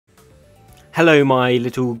Hello, my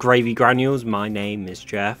little gravy granules. My name is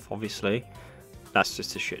Jeff, obviously. That's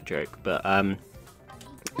just a shit joke, but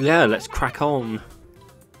yeah, let's crack on.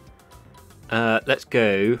 Let's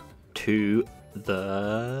go to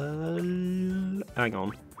the... Hang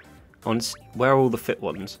on. Where are all the fit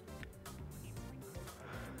ones?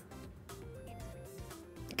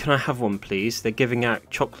 Can I have one, please? They're giving out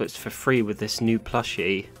chocolates for free with this new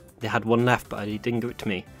plushie. They had one left, but they didn't give it to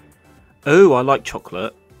me. Oh, I like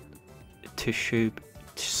chocolate.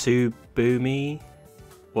 Tsubumi?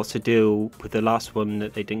 What's the deal with the last one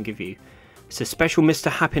that they didn't give you? It's a special Mr.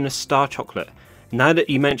 Happiness Star Chocolate. Now that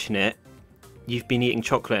you mention it, you've been eating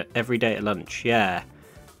chocolate every day at lunch. Yeah.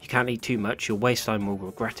 You can't eat too much, your waistline will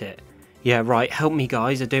regret it. Yeah, right, help me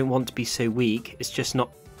guys, I don't want to be so weak. It's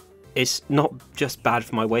not just bad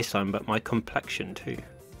for my waistline, but my complexion too.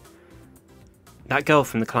 That girl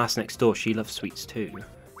from the class next door, she loves sweets too.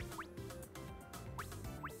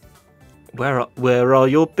 Where are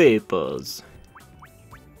your papers?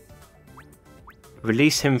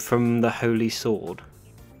 Release him from the holy sword.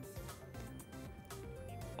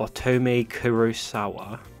 Otome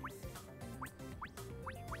Kurosawa.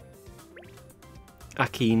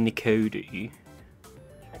 Aki Nikodu.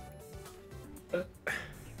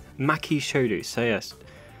 Maki Shodu.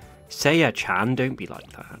 Seiya-chan, don't be like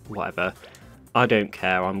that. Whatever. I don't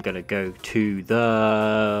care. I'm gonna go to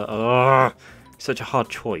the... such a hard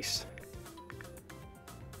choice.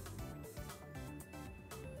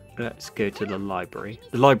 Let's go to the library.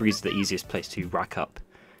 The library is the easiest place to rack up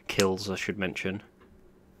kills, I should mention.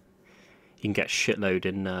 You can get shitload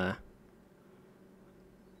in a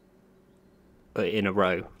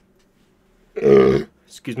row.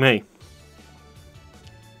 Excuse me.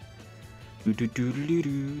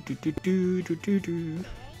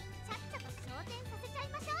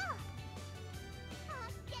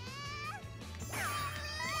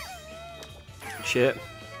 Shit.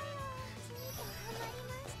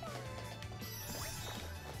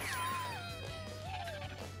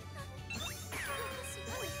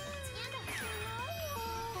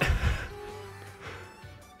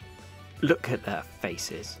 Look at their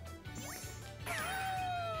faces.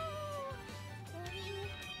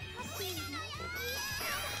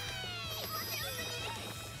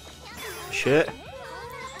 Shit.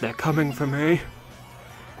 They're coming for me.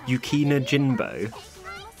 Yukina Jinbo.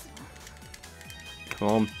 Come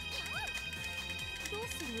on.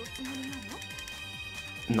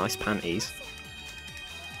 Nice panties.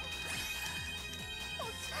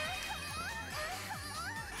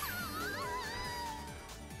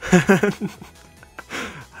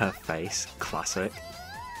 Her face, classic.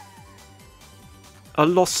 I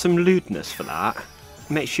lost some lewdness for that.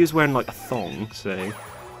 Mate, she was wearing like a thong, so...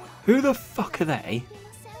 Who the fuck are they?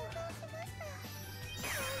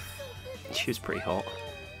 She was pretty hot.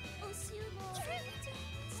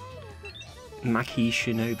 Maki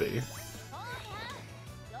Shinobu.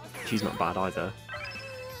 She's not bad either.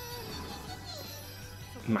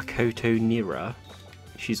 Makoto Nira.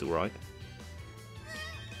 She's alright.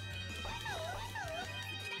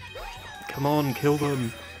 Come on, kill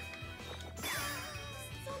them.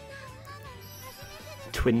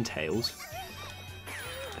 Twin tails.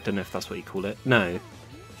 I don't know if that's what you call it. No.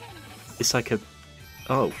 It's like a...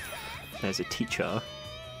 Oh. There's a teacher.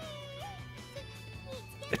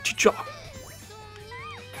 A teacher!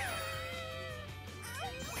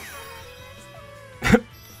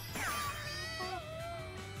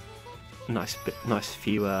 Nice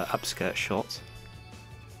few upskirt shots.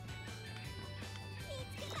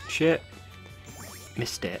 Shit.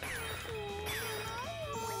 Missed it.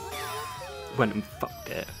 Went and fucked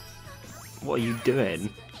it. What are you doing?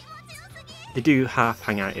 They do half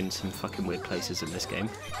hang out in some fucking weird places in this game.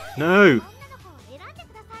 No!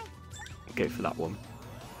 Go for that one.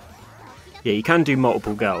 Yeah, you can do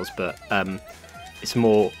multiple girls, but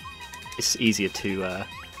it's easier to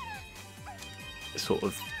sort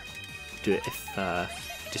of do it if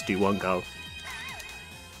just do one girl.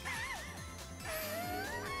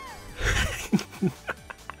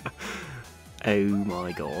 Oh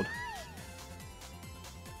my god.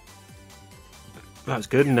 That was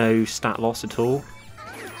good, no stat loss at all.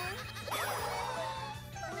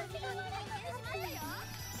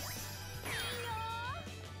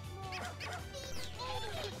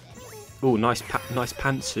 Oh, nice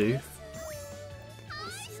pantsu.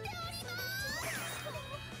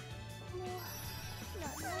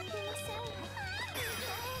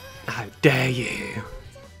 How dare you!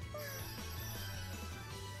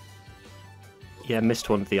 Yeah, missed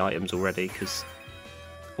one of the items already because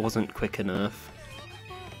I wasn't quick enough.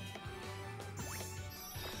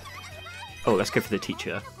 Oh, let's go for the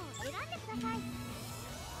teacher.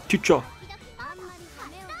 Teacher!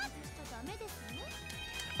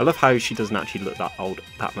 I love how she doesn't actually look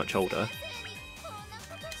that much older.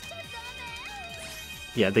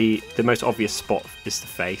 Yeah, the most obvious spot is the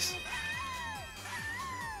face.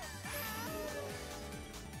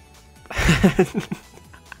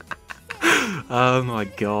 Oh my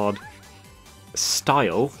god.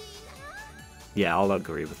 Style? Yeah, I'll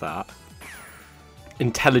agree with that.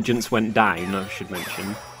 Intelligence went down, I should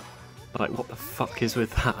mention. Like, what the fuck is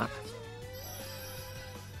with that?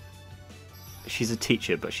 She's a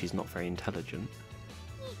teacher, but she's not very intelligent.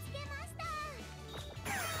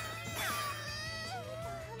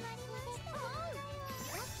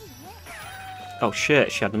 Oh shit,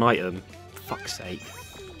 she had an item. For fuck's sake.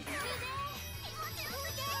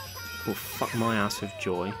 Oh, fuck my ass with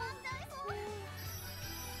joy.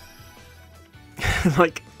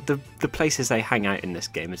 Like, the places they hang out in this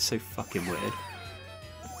game is so fucking weird.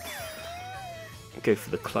 Go for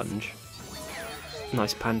the plunge.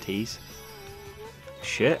 Nice panties.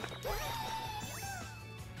 Shit.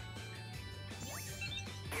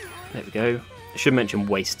 There we go. I should mention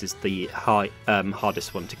waist is the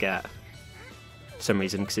hardest one to get. For some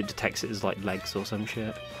reason, because it detects it as like legs or some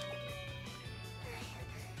shit.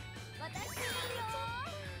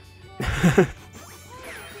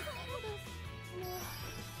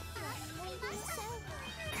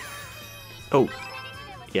 Oh,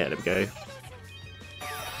 yeah, there we go.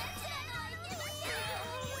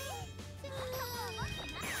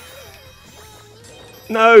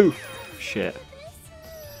 No! Shit.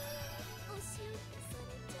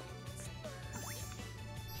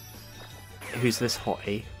 Who's this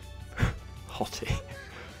hottie? Hottie.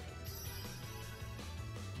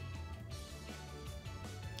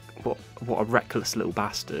 What a reckless little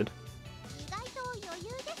bastard.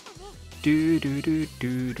 Do do do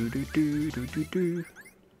do do do do do do do.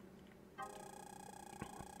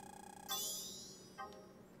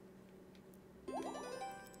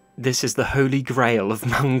 This is the holy grail of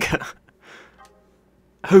manga.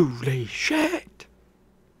 Holy shit!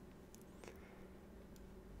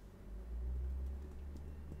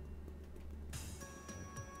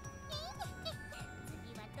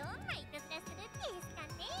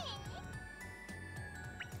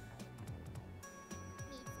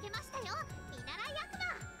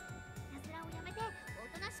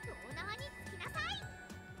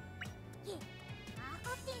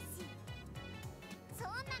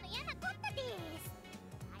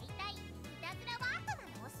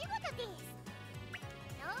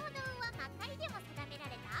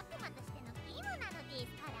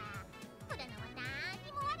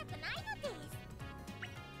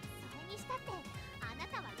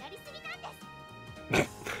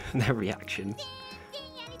 Their reactions.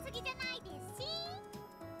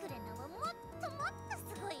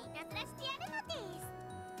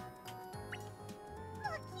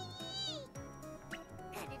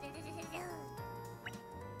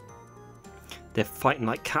 They're fighting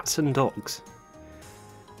like cats and dogs.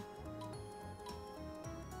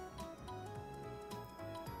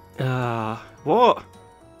 What?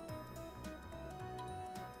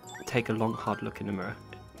 Take a long hard look in the mirror.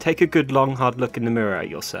 Take a good long hard look in the mirror at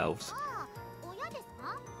yourselves.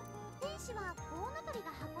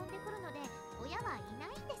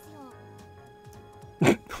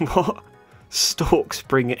 What? Storks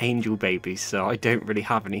bring angel babies, so I don't really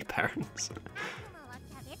have any parents.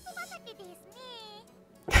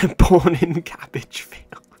 Born in cabbage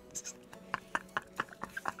fields.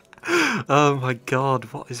 Oh my god,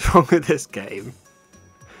 what is wrong with this game?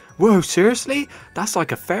 Whoa, seriously? That's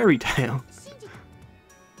like a fairy tale.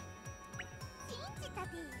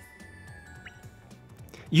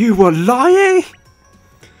 You were lying?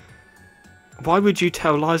 Why would you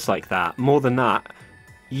tell lies like that? More than that,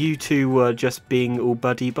 you two were just being all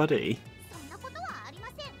buddy-buddy.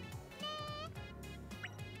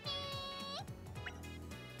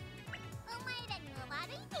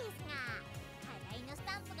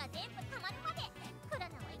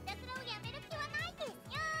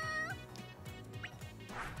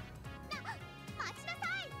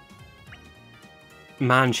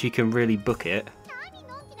 Man, she can really book it.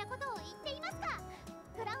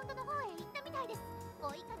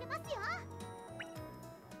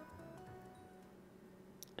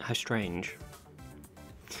 How strange.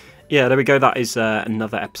 Yeah, there we go. That is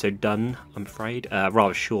another episode done, I'm afraid.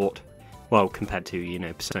 Rather short. Well, compared to, you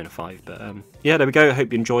know, Persona 5. But yeah, there we go. I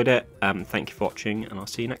hope you enjoyed it. Thank you for watching, and I'll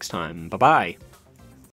see you next time. Bye-bye.